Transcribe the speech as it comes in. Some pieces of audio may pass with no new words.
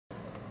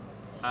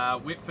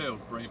Whitfield,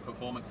 brilliant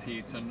performance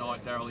here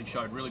tonight. Darryl, he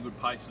showed really good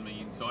pace from the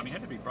inside and he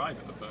had to be brave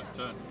at the first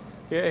turn.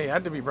 Yeah, he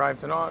had to be brave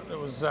tonight. It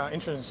was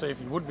interesting to see if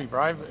he would be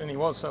brave, and he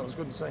was, so it was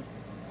good to see.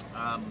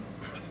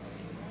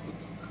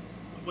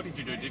 What did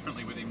you do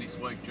differently with him this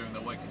week, during the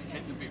week? Did you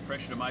keep him a bit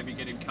fresher to maybe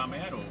get him come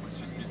out, or was it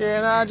just business?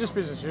 Yeah, no, just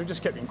business as usual.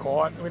 Just kept him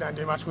quiet. We don't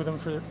do much with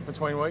him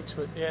between weeks,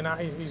 but yeah, no,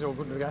 he's all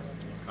good to go.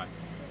 Okay.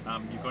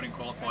 You've got him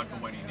qualified for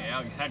winning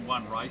now. He's had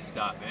one race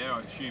start there.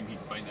 I assume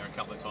he'd been there a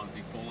couple of times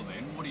before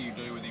then. What do you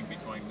do with him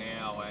between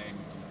now and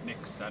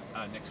next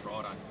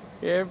Friday?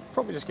 Yeah,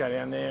 probably just go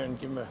down there and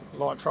give him a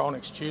light trial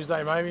next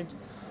Tuesday, maybe.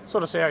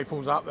 Sort of see how he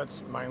pulls up.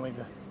 That's mainly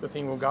the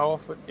thing we'll go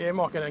off. But yeah,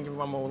 might go down and give him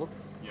one more look.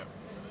 Yeah.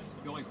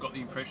 You always got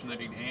the impression that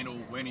he'd handle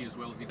Wenny as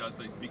well as he does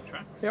these big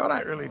tracks. Yeah, I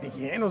don't really think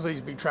he handles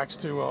these big tracks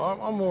too well.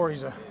 I'm more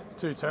he's a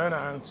two-turner,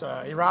 and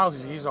so he rails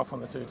his ears off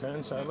on the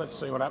two-turn. So let's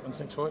see what happens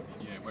next week.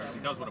 Yeah, whereas he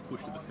does want to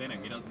push to the centre,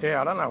 he doesn't.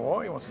 Yeah, I don't know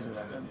why he wants to do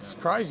that. It's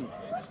crazy.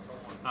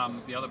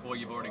 The other boy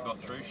you've already got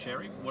through,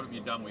 Sherry, what have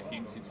you done with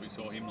him since we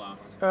saw him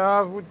last?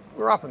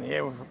 We're up in the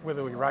air with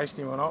whether we raced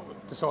him or not.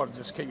 We've decided to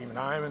just keep him at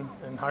home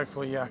and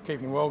hopefully keep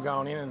him well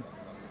going in, and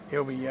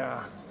he'll be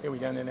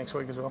down there next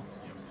week as well.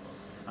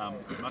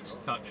 Yep. Much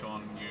to touch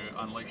on, you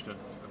unleashed a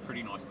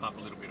pretty nice pup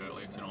a little bit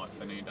earlier tonight,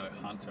 Fernando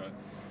Hunter.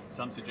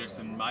 Some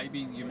suggestion maybe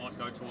you might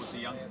go towards the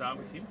young star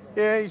with him?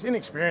 Yeah, he's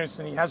inexperienced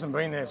and he hasn't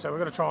been there, so we've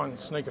got to try and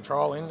sneak a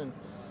trial in, and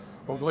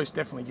or at least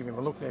definitely give him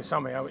a look there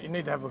somehow. You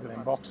need to have a look at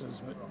them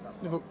boxes, but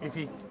look, if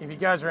he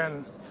goes around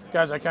and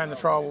goes okay in the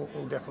trial,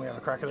 we'll definitely have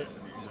a crack at it.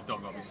 He's a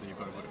dog, obviously. You've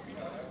got to put it.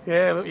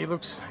 Yeah, look, he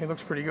looks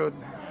pretty good,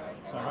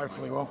 so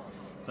hopefully well.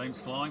 Team's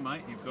flying,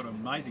 mate. You've got an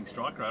amazing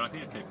strike rate. I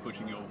think I keep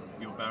pushing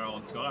your barrow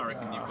on Sky. I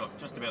reckon you've got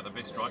just about the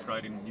best strike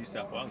rate in New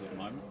South Wales at the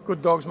moment.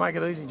 Good dogs make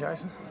it easy,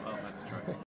 Jason. Well, that's true.